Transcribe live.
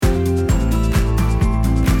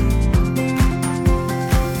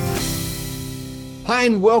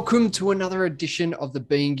And welcome to another edition of the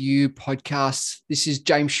Being You podcast. This is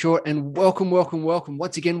James Short, and welcome.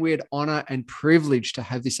 Once again, we had honor and privilege to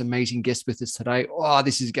have this amazing guest with us today. Oh,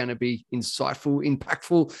 this is going to be insightful,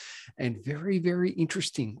 impactful, and very, very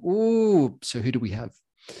interesting. Oh, so who do we have?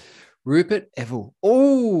 Rupert Evil.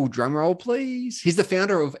 Oh, drum roll, please. He's the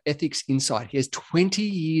founder of Ethics Insight. He has 20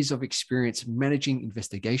 years of experience managing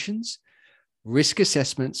investigations, risk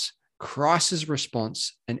assessments, crisis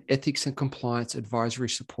response, and ethics and compliance advisory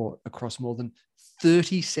support across more than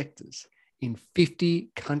 30 sectors in 50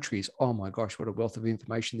 countries. Oh my gosh, what a wealth of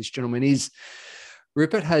information this gentleman is.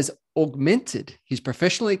 Rupert has augmented his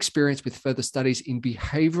professional experience with further studies in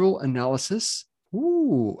behavioral analysis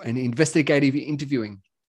and investigative interviewing.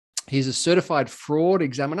 He is a certified fraud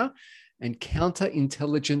examiner and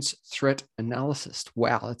counterintelligence threat analyst.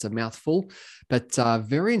 Wow, that's a mouthful, but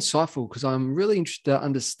very insightful because I'm really interested to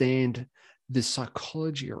understand the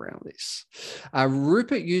psychology around this.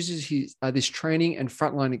 Rupert uses this training and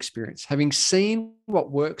frontline experience, having seen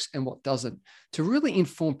what works and what doesn't, to really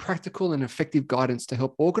inform practical and effective guidance to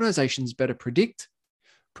help organizations better predict,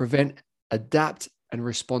 prevent, adapt, and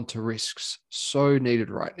respond to risks. So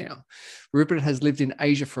needed right now. Rupert has lived in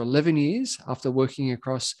Asia for 11 years after working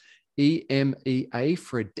across EMEA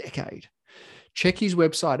for a decade. Check his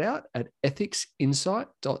website out at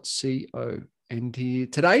ethicsinsight.co. And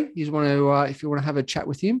today, if you want to have a chat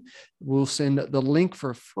with him, we'll send the link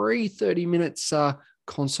for a free 30 minutes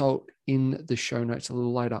consult in the show notes a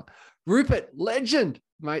little later. Rupert, legend,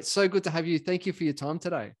 mate. So good to have you. Thank you for your time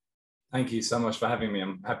today. Thank you so much for having me.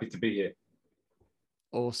 I'm happy to be here.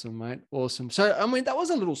 Awesome, mate. Awesome. So, I mean, that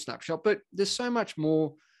was a little snapshot, but there's so much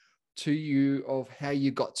more to you of how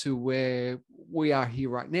you got to where we are here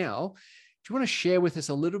right now. Do you want to share with us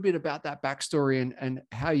a little bit about that backstory and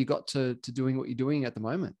how you got to doing what you're doing at the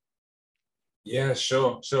moment? Yeah,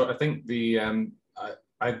 sure. I think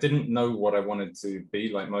I didn't know what I wanted to be,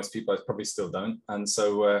 like most people. I probably still don't. And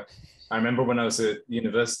so I remember when I was at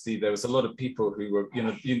university, there was a lot of people who were,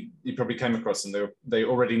 you probably came across them. They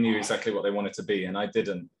already knew exactly what they wanted to be, and I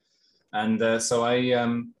didn't. And so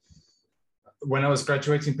when I was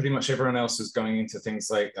graduating, pretty much everyone else was going into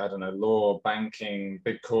things like, I don't know, law, banking,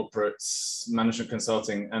 big corporates, management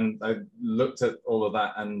consulting. And I looked at all of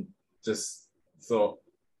that and just thought,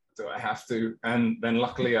 do I have to? And then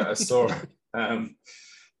luckily I saw a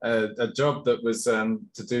job that was to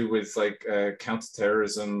do with like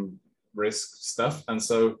counterterrorism risk stuff. And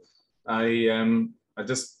so I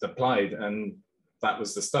just applied, and that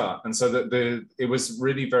was the start. And so it was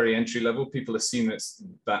really very entry level. People assume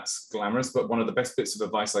that's glamorous, but one of the best bits of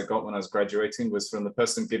advice I got when I was graduating was from the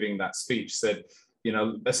person giving that speech. Said,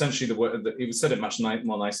 essentially he said it much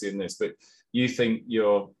more nicely than this, but you think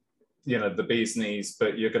you're, the bee's knees,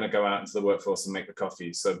 but you're going to go out into the workforce and make the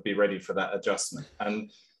coffee. So be ready for that adjustment.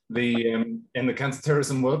 And in the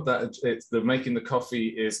counterterrorism world, the making the coffee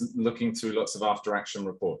is looking through lots of after action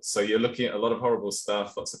reports. So you're looking at a lot of horrible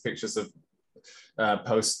stuff, lots of pictures of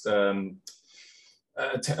post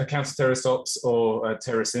counter-terrorist ops or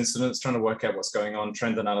terrorist incidents, trying to work out what's going on,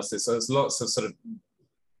 trend analysis. So there's lots of sort of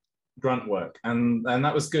grunt work, and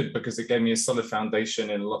that was good because it gave me a solid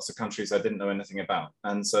foundation in lots of countries I didn't know anything about.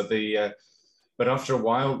 And so but after a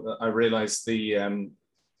while, I realized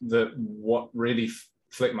that what really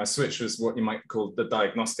flicked my switch was what you might call the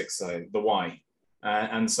diagnostic side, the why.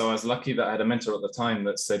 And so I was lucky that I had a mentor at the time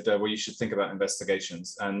that said, well, you should think about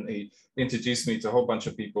investigations. And he introduced me to a whole bunch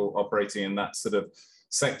of people operating in that sort of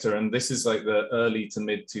sector. And this is like the early to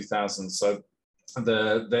mid 2000s. So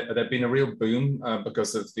there'd been a real boom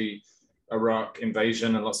because of the Iraq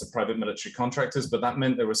invasion and lots of private military contractors, but that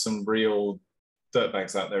meant there were some real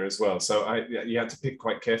dirtbags out there as well. So you had to pick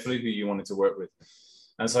quite carefully who you wanted to work with.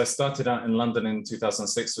 And so I started out in London in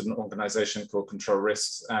 2006 with an organization called Control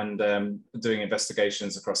Risks, and doing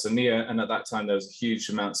investigations across EMEA. And at that time, there was huge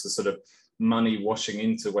amounts of sort of money washing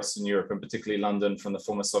into Western Europe, and particularly London, from the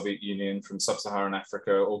former Soviet Union, from sub-Saharan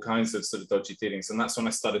Africa, all kinds of sort of dodgy dealings. And that's when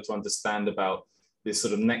I started to understand about this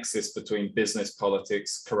sort of nexus between business,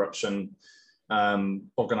 politics, corruption,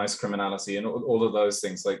 organized criminality, and all of those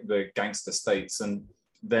things, like the gangster states. And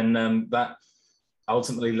then that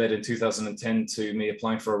ultimately led in 2010 to me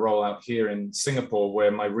applying for a role out here in Singapore,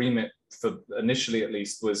 where my remit, for initially at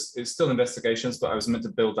least, it's still investigations, but I was meant to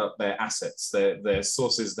build up their assets, their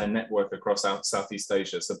sources, their network across Southeast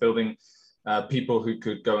Asia. So building people who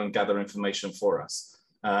could go and gather information for us,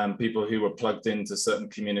 people who were plugged into certain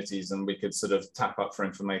communities, and we could sort of tap up for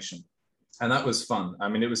information. And that was fun. I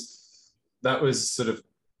mean, that was sort of,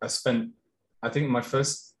 I think my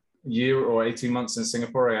first year or 18 months in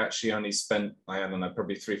Singapore, I actually only spent, I don't know,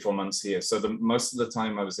 probably 3-4 months here. So most of the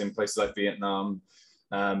time I was in places like Vietnam,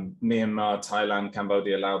 Myanmar, Thailand,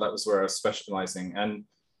 Cambodia, Laos. That was where I was specializing, and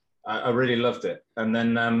I really loved it. And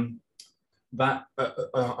then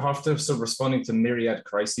after sort of responding to myriad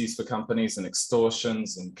crises for companies and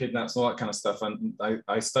extortions and kidnaps and all that kind of stuff, and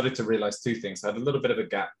I started to realize two things. I had a little bit of a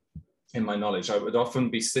gap in my knowledge. I would often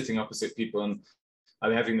be sitting opposite people and I'd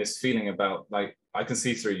be having this feeling about, like, I can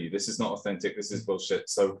see through you. This is not authentic. This is bullshit.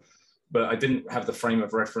 So, but I didn't have the frame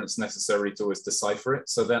of reference necessary to always decipher it.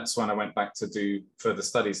 So that's when I went back to do further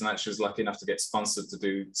studies, and actually was lucky enough to get sponsored to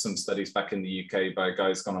do some studies back in the UK by a guy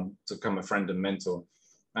who's gone on to become a friend and mentor.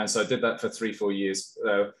 And so I did that for 3-4 years.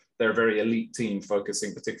 They're a very elite team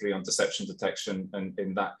focusing particularly on deception detection and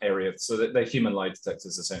in that area. So they're human lie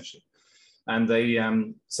detectors essentially. And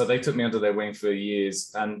so they took me under their wing for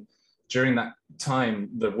years. And during that time,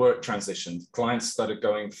 the work transitioned. Clients started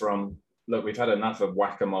going from, look, we've had enough of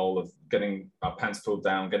whack-a-mole, of getting our pants pulled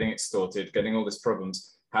down, getting extorted, getting all these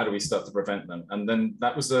problems. How do we start to prevent them? And then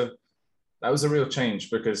that was a real change,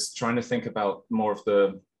 because trying to think about more of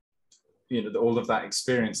the, all of that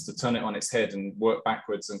experience, to turn it on its head and work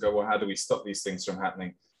backwards and go, well, how do we stop these things from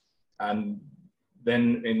happening? And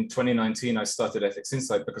then in 2019, I started Ethics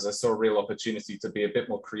Insight because I saw a real opportunity to be a bit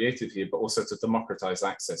more creative here, but also to democratize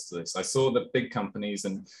access to this. I saw that big companies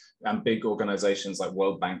and big organizations like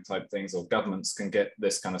World Bank type things, or governments, can get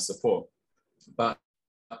this kind of support. But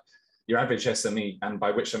your average SME, and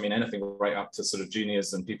by which I mean anything right up to sort of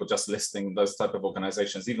juniors and people just listing, those type of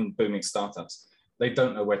organizations, even booming startups, they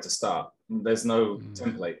don't know where to start. There's no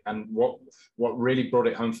template. And what really brought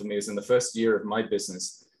it home for me is, in the first year of my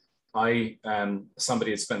business,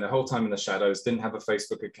 somebody had spent their whole time in the shadows, didn't have a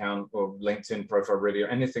Facebook account or LinkedIn profile really, or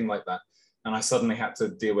anything like that. And I suddenly had to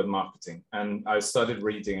deal with marketing. And I started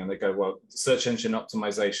reading, and they go, well, search engine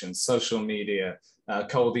optimization, social media,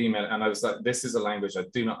 cold email. And I was like, this is a language I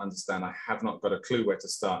do not understand. I have not got a clue where to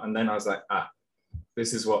start. And then I was like,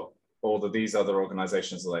 this is what all of these other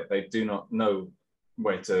organizations are like. They do not know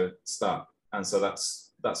where to start. And so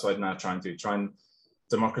that's what I now try and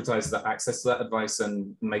democratize the access to that advice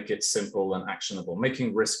and make it simple and actionable,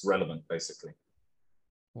 making risk relevant, basically.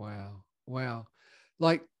 Wow.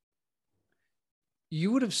 Like,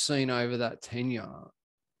 you would have seen over that tenure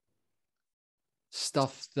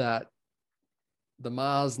stuff that the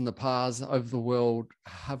Mars and the Pars over the world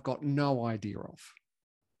have got no idea of.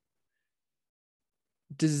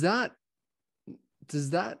 Does that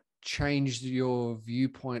change your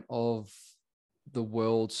viewpoint of the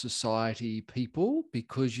world, society, people,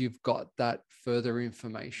 because you've got that further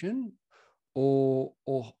information, or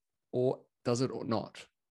does it or not?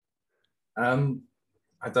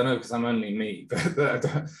 I don't know, because I'm only me.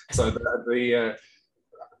 So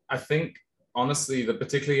I think honestly that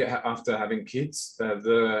particularly after having kids, there's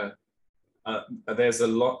a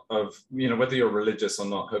lot of, whether you're religious or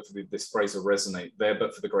not, hopefully this phrase will resonate there,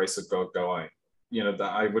 but for the grace of God go I. That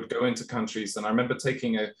I would go into countries, and I remember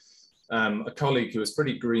taking a colleague who was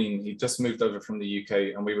pretty green. He just moved over from the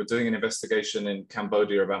UK, and we were doing an investigation in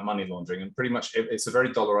Cambodia about money laundering. And pretty much it's a very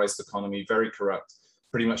dollarized economy, very corrupt.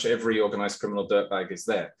 Pretty much every organized criminal dirtbag is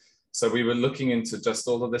there. So we were looking into just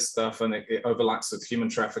all of this stuff, and it overlaps with human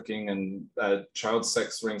trafficking and child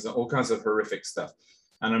sex rings and all kinds of horrific stuff.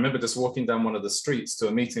 And I remember just walking down one of the streets to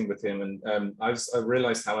a meeting with him, and I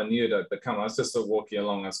realized how I knew it had become. I was just sort of walking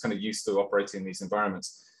along. I was kind of used to operating in these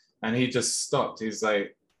environments. And he just stopped. He's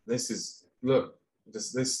like, look,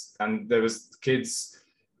 this. And there was kids,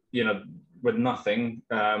 with nothing,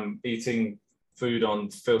 eating food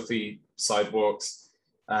on filthy sidewalks.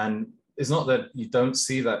 And it's not that you don't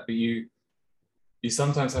see that, but you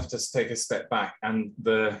sometimes have to take a step back. And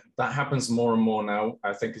that happens more and more now,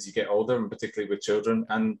 I think, as you get older, and particularly with children.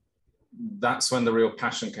 And that's when the real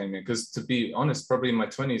passion came in. Because to be honest, probably in my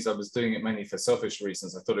 20s, I was doing it mainly for selfish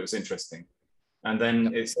reasons. I thought it was interesting. And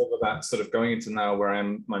then it's over that sort of going into now where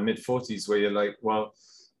I'm my mid 40s, where you're like, well,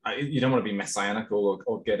 you don't want to be messianical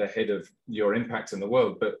or get ahead of your impact in the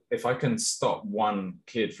world. But if I can stop one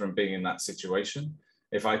kid from being in that situation,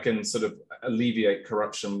 if I can sort of alleviate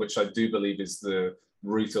corruption, which I do believe is the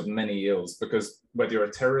root of many ills, because whether you're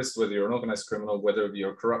a terrorist, whether you're an organized criminal, whether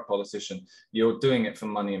you're a corrupt politician, you're doing it for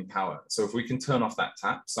money and power. So if we can turn off that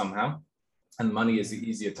tap somehow, and money is the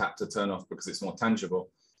easier tap to turn off because it's more tangible,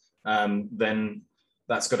 then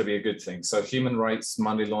that's got to be a good thing. So human rights,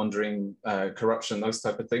 money laundering, corruption, those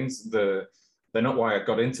type of things, they're not why I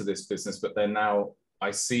got into this business, but they're now,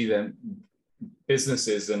 I see them,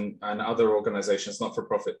 businesses and other organizations, not for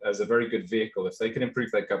profit, as a very good vehicle. If they can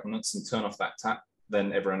improve their governance and turn off that tap,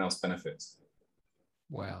 then everyone else benefits.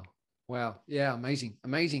 Wow. Wow. Yeah. Amazing.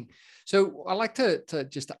 Amazing. So I like to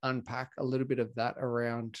just to unpack a little bit of that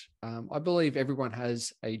around, I believe everyone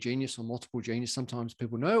has a genius or multiple genius. Sometimes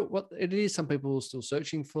people know what it is. Some people are still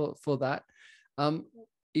searching for that. Um,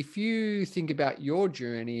 if you think about your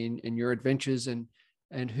journey and your adventures and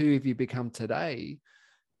who have you become today,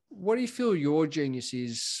 what do you feel your genius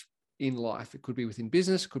is in life? It could be within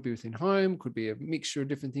business, could be within home, could be a mixture of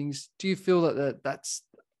different things. Do you feel that that's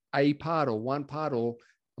a part or one part or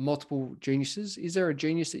multiple geniuses? Is there a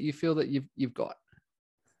genius that you feel that you've got?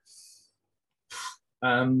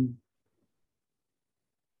 I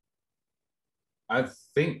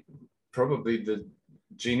think probably the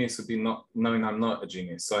genius would be not knowing I'm not a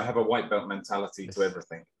genius. So I have a white belt mentality to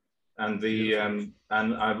everything, and and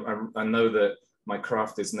I know that my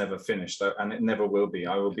craft is never finished, and it never will be.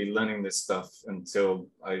 I will be learning this stuff until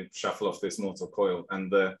I shuffle off this mortal coil,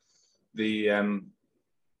 and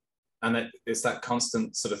it's that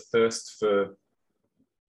constant sort of thirst for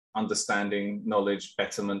understanding, knowledge,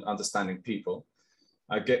 betterment, understanding people.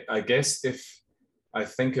 I guess if I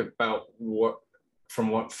think about what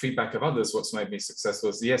feedback of others, what's made me successful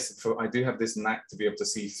is, yes, I do have this knack to be able to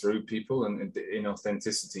see through people and in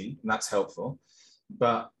authenticity, and that's helpful.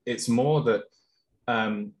 But it's more that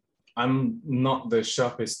I'm not the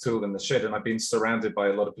sharpest tool in the shed, and I've been surrounded by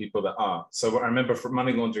a lot of people that are. So I remember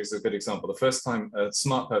money laundering is a good example. The first time a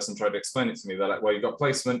smart person tried to explain it to me, they're like, well, you've got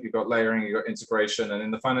placement, you've got layering, you've got integration, and in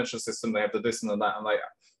the financial system, they have the this and the that. I'm like,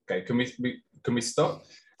 okay, can we stop?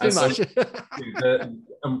 Too much.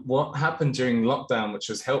 What happened during lockdown, which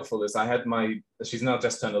was helpful, is I had she's now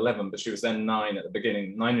just turned 11, but she was then 9 at the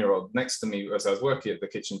beginning, 9-year-old next to me as I was working at the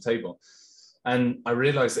kitchen table. And I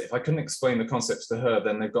realized that if I couldn't explain the concepts to her,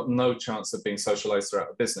 then they've got no chance of being socialized throughout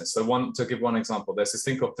the business. So to give one example, there's this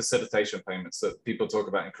thing called facilitation payments that people talk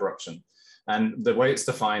about in corruption. And the way it's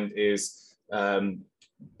defined is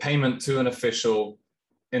payment to an official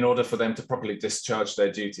in order for them to properly discharge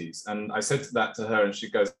their duties. And I said that to her, and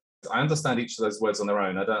she goes, I understand each of those words on their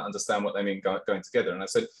own. I don't understand what they mean going together. And I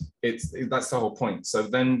said, that's the whole point. So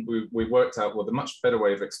then we worked out, well, the much better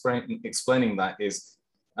way of explaining that is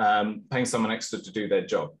paying someone extra to do their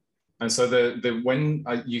job. And so when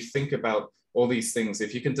you think about all these things,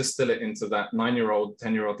 if you can distill it into that 9-year-old,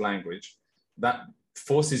 10-year-old language, that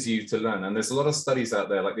forces you to learn. And there's a lot of studies out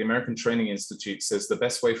there, like the American Training Institute says the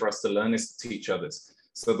best way for us to learn is to teach others.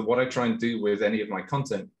 So what I try and do with any of my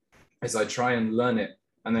content is I try and learn it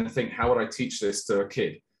and then think, how would I teach this to a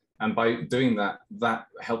kid? And by doing that, that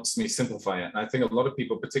helps me simplify it. And I think a lot of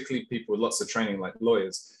people, particularly people with lots of training like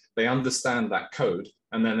lawyers, they understand that code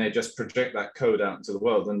and then they just project that code out into the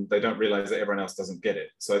world and they don't realize that everyone else doesn't get it.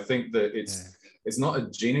 So I think that it's not a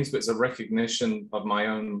genius, but it's a recognition of my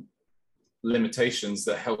own limitations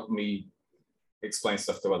that help me explain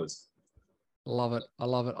stuff to others. Love it. I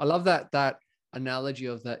love it. I love that analogy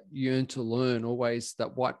of that yearn to learn, always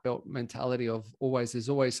that white belt mentality of there's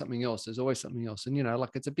always something else. There's always something else. And,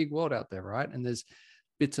 like it's a big world out there, right? And there's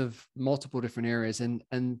bits of multiple different areas and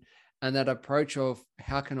that approach of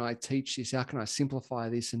how can I teach this? How can I simplify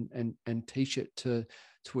this and teach it to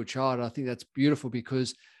a child? I think that's beautiful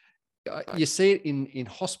because you see it in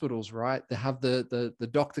hospitals, right? They have the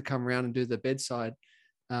doctor come around and do the bedside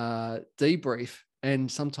debrief. And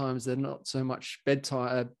sometimes they're not so much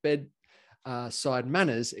bedside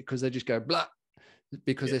manners because they just go blah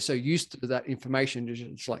because they're so used to that information,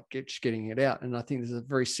 just like getting it out. And I think this is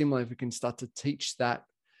very similar if we can start to teach that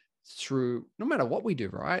through no matter what we do,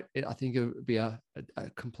 right? I think it would be a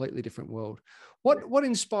completely different world. What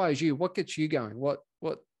inspires you? What gets you going? What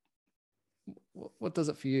does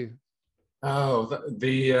it for you? Oh,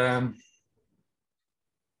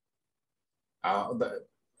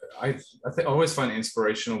 I think I always find it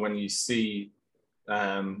inspirational when you see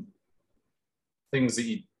things that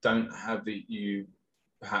you don't have that you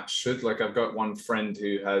perhaps should. Like I've got one friend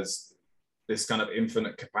who has this kind of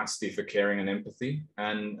infinite capacity for caring and empathy.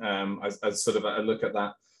 And as sort of I look at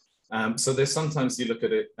that. So there's sometimes you look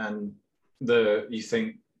at it and you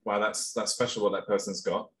think, wow, that's special what that person's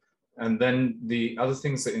got. And then the other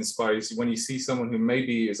things that inspires you when you see someone who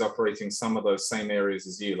maybe is operating some of those same areas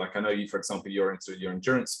as you, like I know you, for example, you're into your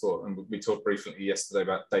endurance sport, and we talked briefly yesterday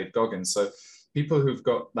about Dave Goggins. So people who've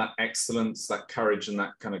got that excellence, that courage, and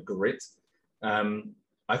that kind of grit,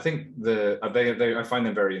 I think I find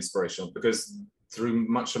them very inspirational because through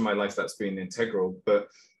much of my life that's been integral. But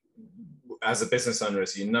as a business owner,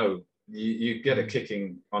 as you know, you get a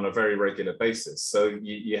kicking on a very regular basis. So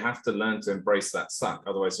you have to learn to embrace that suck.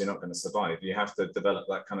 Otherwise, you're not going to survive. You have to develop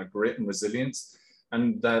that kind of grit and resilience.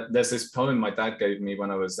 And there's this poem my dad gave me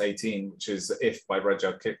when I was 18, which is If by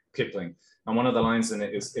Rudyard Kipling. And one of the lines in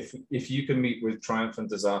it is, if you can meet with triumph and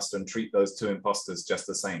disaster and treat those two imposters just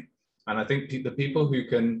the same. And I think the people who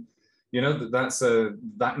can,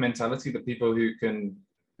 that mentality, the people who can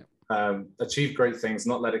achieve great things,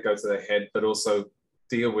 not let it go to their head, but also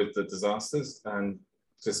deal with the disasters and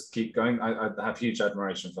just keep going. I have huge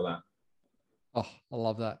admiration for that. Oh, I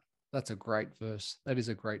love that. That's a great verse. That is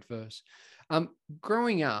a great verse.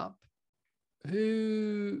 Growing up,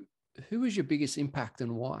 who was your biggest impact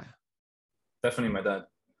and why? Definitely my dad.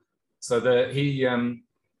 So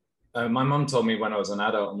my mom told me when I was an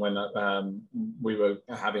adult and when we were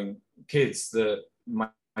having kids that my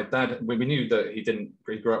dad, we knew that he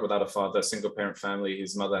grew up without a father, single parent family.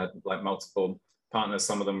 His mother had like multiple partners.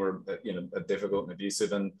 Some of them were, difficult and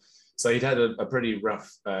abusive. And so he'd had a pretty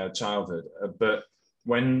rough childhood. But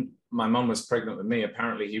when my mom was pregnant with me,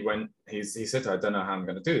 apparently he said, I don't know how I'm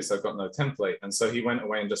going to do this. I've got no template. And so he went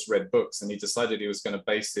away and just read books, and he decided he was going to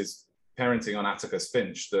base his parenting on Atticus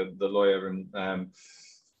Finch, the lawyer and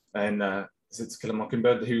To Kill a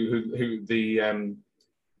Mockingbird,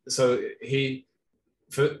 so he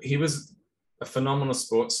was a phenomenal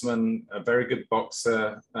sportsman, a very good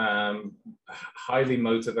boxer, highly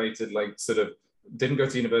motivated, like sort of didn't go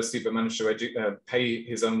to university, but managed to pay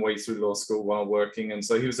his own way through law school while working. And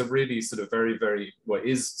so he was a really sort of very, very,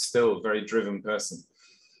 is still a very driven person.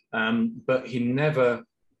 But he never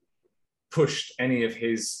pushed any of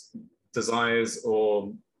his desires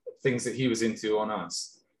or things that he was into on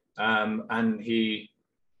us. And he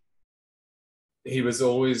was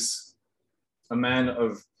always a man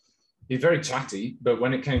of, he's very chatty, but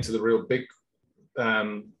when it came to the real big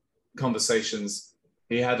conversations,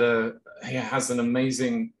 he has an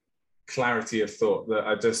amazing clarity of thought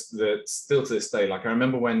that still to this day, like I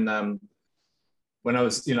remember when I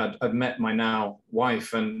was, I'd met my now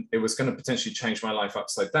wife, and it was going to potentially change my life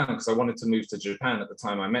upside down because I wanted to move to Japan at the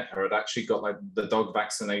time I met her. I'd actually got like the dog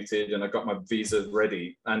vaccinated and I got my visa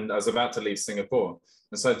ready, and I was about to leave Singapore.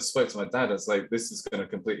 And so I spoke to my dad. I was like, this is going to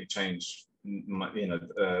completely change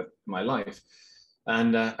my life.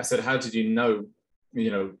 And I said, how did you know,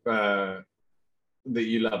 that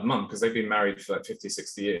you love mum? Because they've been married for like 50,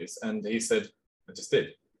 60 years. And he said, I just did.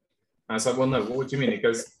 And I was like, well, no, what do you mean? He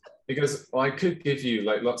goes, well, I could give you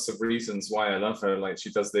like lots of reasons why I love her. Like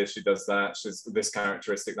she does this, she does that, she's this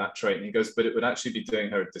characteristic, that trait. And he goes, but it would actually be doing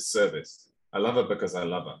her a disservice. I love her because I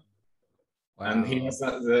love her. Wow. And he has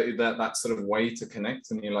that sort of way to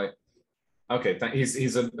connect. And you're like, okay,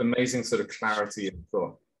 he's an amazing sort of clarity in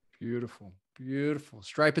thought. Beautiful, beautiful.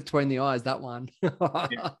 Straight between the eyes, that one. Yeah.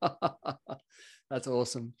 That's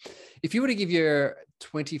awesome. If you were to give your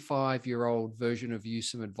 25-year-old version of you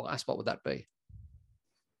some advice, what would that be?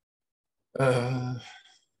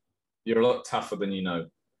 You're a lot tougher than you know.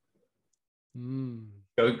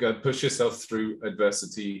 Go push yourself through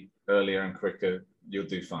adversity earlier and quicker. You'll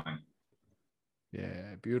do fine.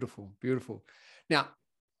 Yeah, beautiful, beautiful. Now,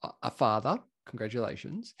 a father,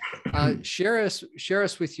 congratulations. Share us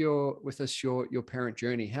with your parent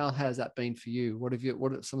journey. How has that been for you? What are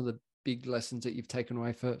some of the big lessons that you've taken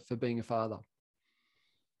away for being a father?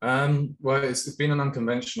 Well, it's been an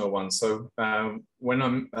unconventional one. So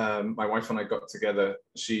when my wife and I got together,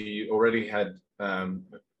 she already had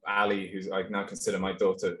Ali, who's I now consider my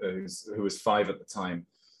daughter, who was 5 at the time.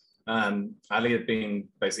 Ali had been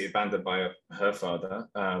basically abandoned by her father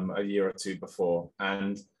a year or 2 before,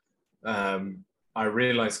 and I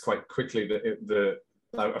realized quite quickly that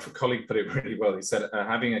a colleague put it really well. He said,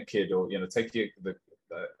 having a kid, or taking the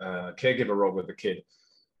caregiver role with the kid,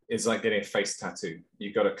 is like getting a face tattoo.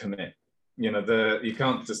 You've got to commit. You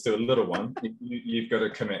can't just do a little one. You've got to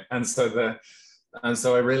commit. And so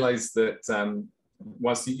I realized that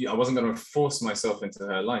whilst I wasn't going to force myself into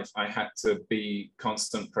her life, I had to be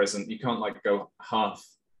constant present. You can't like go half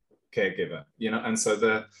caregiver, And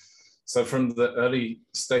so from the early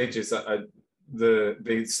stages,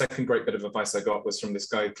 the second great bit of advice I got was from this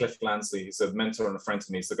guy, Cliff Lansley. He's a mentor and a friend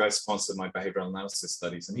to me. He's the guy who sponsored my behavioral analysis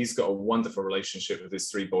studies. And he's got a wonderful relationship with his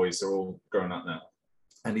 3 boys. They're all grown up now.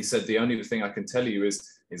 And he said, the only thing I can tell you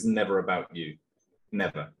is never about you,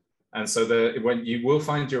 never. And so when you will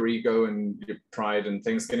find your ego and your pride and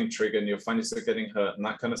things getting triggered, and you'll find yourself getting hurt and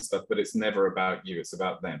that kind of stuff, but it's never about you, it's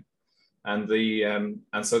about them. And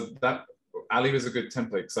so that Ali was a good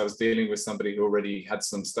template, because I was dealing with somebody who already had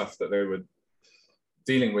some stuff that they were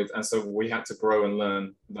dealing with. And so we had to grow and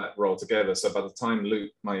learn that role together. So by the time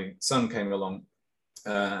Luke, my son, came along,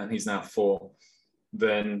 and he's now 4,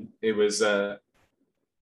 then it was,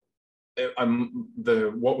 it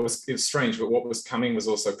was strange, but what was coming was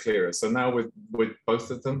also clearer. So now with both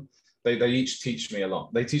of them, they each teach me a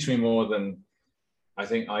lot. They teach me more than I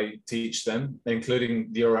think I teach them, including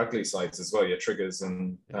your ugly sides as well, your triggers,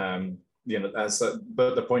 and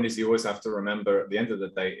but the point is, you always have to remember at the end of the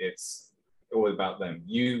day, it's all about them.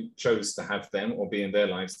 You chose to have them or be in their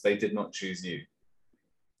lives. They did not choose you.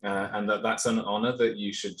 And that's an honor that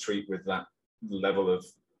you should treat with that level of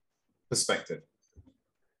perspective.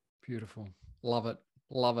 Beautiful. Love it.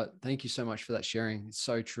 Love it. Thank you so much for that sharing. It's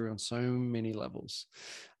so true on so many levels.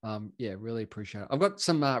 Yeah, really appreciate it. I've got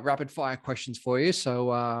some rapid fire questions for you.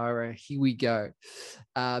 So here we go.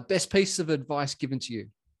 Best piece of advice given to you?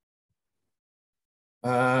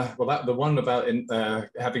 Well, the one about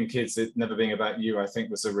having kids, it never being about you, I think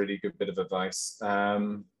was a really good bit of advice.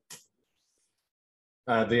 The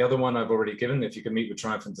other one I've already given, if you can meet with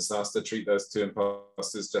triumph and disaster, treat those two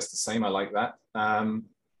imposters just the same. I like that.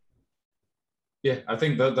 Yeah, I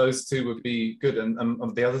think those two would be good.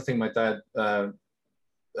 And the other thing my dad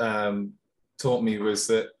taught me was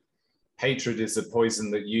that hatred is a poison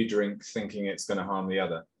that you drink thinking it's going to harm the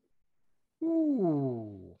other.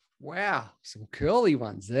 Ooh, wow. Some curly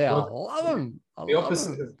ones there. Well, I love them. The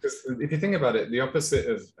opposite, if you think about it, the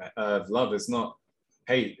opposite of love is not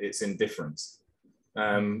hate, it's indifference.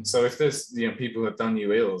 So if there's people who have done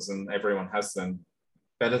you ills and everyone has them,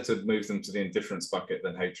 better to move them to the indifference bucket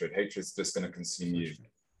than hatred. Hatred's just going to consume you.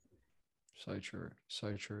 So true.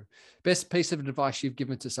 So true. Best piece of advice you've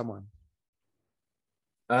given to someone?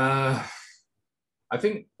 I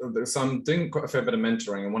think so. I'm doing quite a fair bit of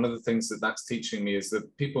mentoring, and one of the things that's teaching me is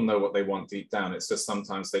that people know what they want deep down. It's just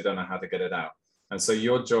sometimes they don't know how to get it out. And so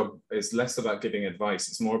your job is less about giving advice.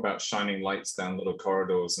 It's more about shining lights down little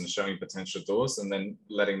corridors and showing potential doors and then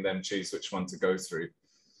letting them choose which one to go through.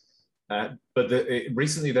 But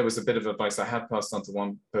recently there was a bit of advice I had passed on to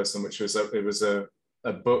one person, which was it was a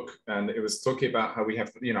book, and it was talking about how we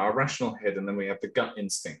have our rational head and then we have the gut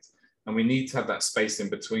instinct, and we need to have that space in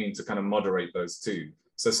between to kind of moderate those two.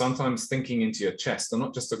 So sometimes thinking into your chest, I'm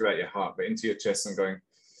not just talking about your heart, but into your chest and going,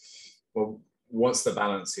 well, what's the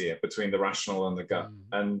balance here between the rational and the gut?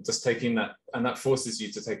 And just taking that, and that forces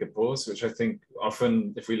you to take a pause, which I think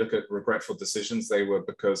often, if we look at regretful decisions, they were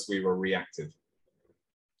because we were reactive.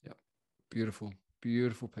 Beautiful,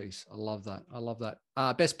 beautiful piece. I love that. I love that.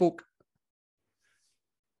 Best book?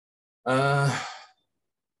 I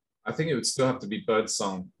think it would still have to be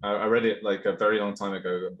Birdsong. I read it like a very long time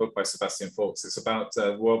ago, a book by Sebastian Faulks. It's about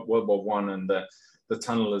World War I and the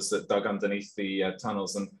tunnelers that dug underneath the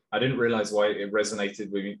tunnels. And I didn't realize why it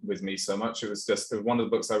resonated with me so much. It was just one of the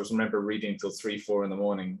books I remember reading till 3, 4 in the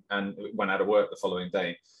morning and went out of work the following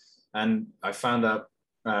day. And I found out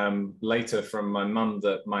later from my mum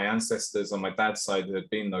that my ancestors on my dad's side had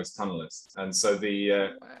been those tunnelers, and so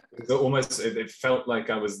it felt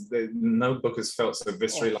like I was there. No book has felt so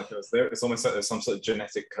viscerally like I was there. It's almost like there's some sort of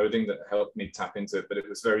genetic coding that helped me tap into it, but it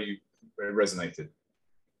was very resonated.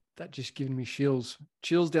 That just given me chills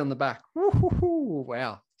down the back.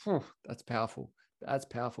 Wow, that's powerful. That's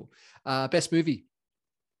powerful. Best movie?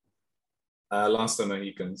 Last of the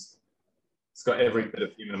Mohicans. It's got every bit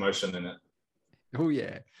of human emotion in it. Oh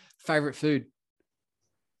yeah. Favorite food?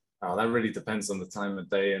 Oh, that really depends on the time of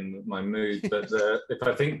day and my mood. But if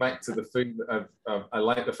I think back to the food that I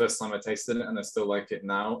liked the first time I tasted it, and I still like it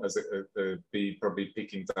now, as it would be probably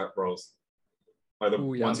Peking duck rolls. By the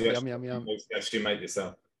ones you actually make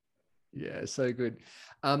yourself. Yeah, so good.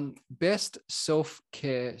 Best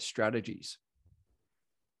self-care strategies?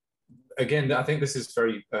 Again, I think this is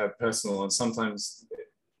very personal, and sometimes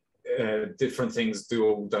different things do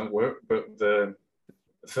or don't work, but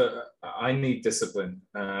I need discipline.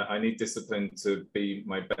 I need discipline to be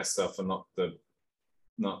my best self and not the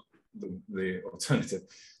alternative.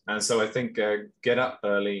 And so I think get up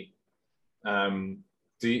early,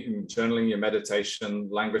 journaling, your meditation,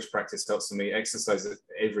 language practice helps for me, exercise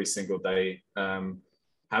every single day,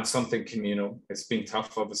 have something communal. It's been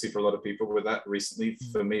tough, obviously, for a lot of people with that recently.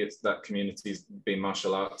 For me, it's that community's been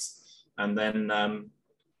martial arts. And then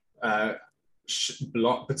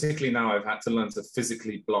block, particularly now I've had to learn to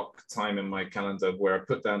physically block time in my calendar where I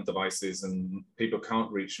put down devices and people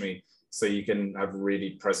can't reach me, so you can have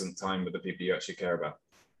really present time with the people you actually care about.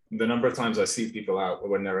 The number of times I see people out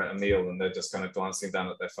when they're at a meal and they're just kind of glancing down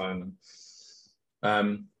at their phone,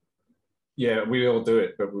 and yeah, we all do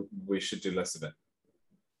it, but we should do less of it.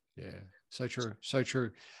 Yeah, so true, so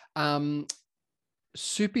true.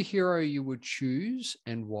 Superhero you would choose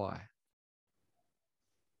and why?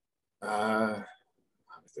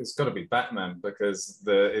 It's got to be Batman, because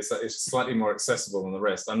it's slightly more accessible than the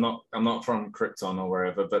rest. I'm not from Krypton or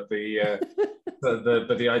wherever, but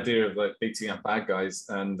the idea of like beating up bad guys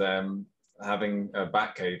and having a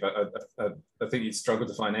Batcave, I think you'd struggle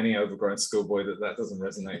to find any overgrown schoolboy that doesn't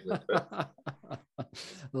resonate with. But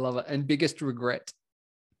Love it. And biggest regret?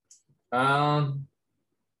 Not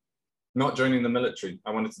joining the military.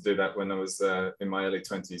 I wanted to do that when I was in my early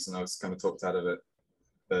 20s, and I was kind of talked out of it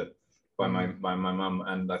by my mum,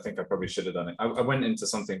 and I think I probably should have done it. I went into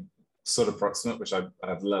something sort of proximate, which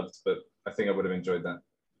I've loved, but I think I would have enjoyed that.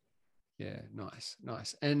 Yeah, nice.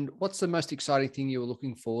 And what's the most exciting thing you were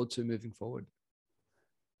looking forward to moving forward?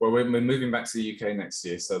 Well, we're moving back to the UK next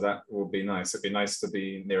year, so that will be nice. It'd be nice to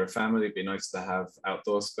be near a family. It'd be nice to have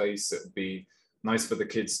outdoor space. It would be nice for the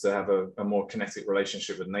kids to have a more kinetic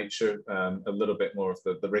relationship with nature, a little bit more of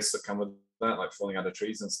the risks that come with that, like falling out of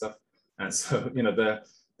trees and stuff. And so,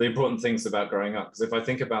 the important things about growing up, because if I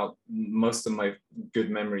think about most of my good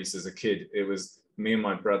memories as a kid, it was me and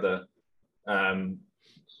my brother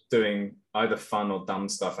doing either fun or dumb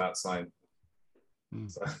stuff outside.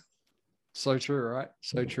 So true, right?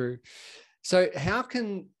 So true. So how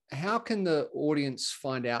can the audience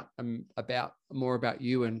find out about more about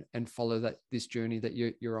you and follow this journey that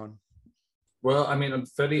you're on? Well, I mean, I'm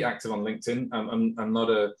fairly active on LinkedIn. I'm not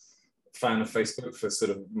a fan of Facebook for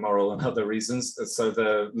sort of moral and other reasons. So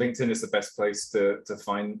the LinkedIn is the best place to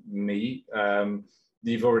find me.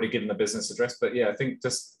 You've already given the business address, but yeah, I think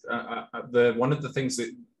just one of the things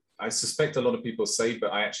that I suspect a lot of people say,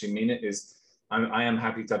 but I actually mean it, is I am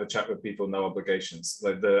happy to have a chat with people, no obligations.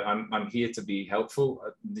 I'm here to be helpful.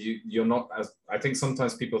 You're not, as I think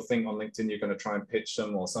sometimes people think on LinkedIn you're going to try and pitch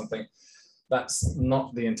them or something. That's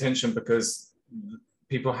not the intention, because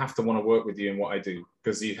people have to want to work with you in what I do,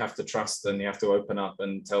 because you have to trust and you have to open up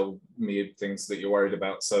and tell me things that you're worried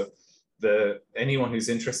about. So anyone who's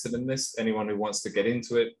interested in this, anyone who wants to get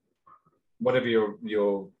into it, whatever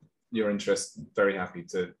your interest, very happy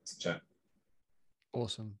to chat.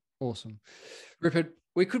 Awesome. Rupert,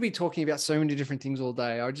 we could be talking about so many different things all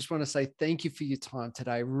day. I just want to say thank you for your time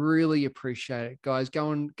today. Really appreciate it. Guys,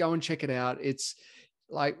 go and check it out. It's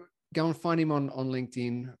like, go and find him on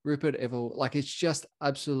LinkedIn, Rupert Evil. Like, it's just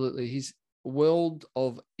absolutely his world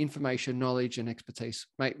of information, knowledge, and expertise.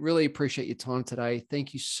 Mate, really appreciate your time today.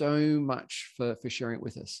 Thank you so much for sharing it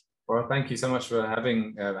with us. Well, thank you so much for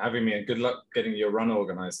having me, and good luck getting your run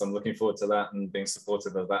organized. I'm looking forward to that and being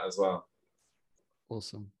supportive of that as well.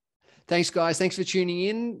 Awesome. Thanks, guys. Thanks for tuning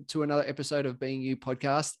in to another episode of Being You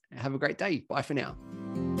podcast. Have a great day. Bye for now.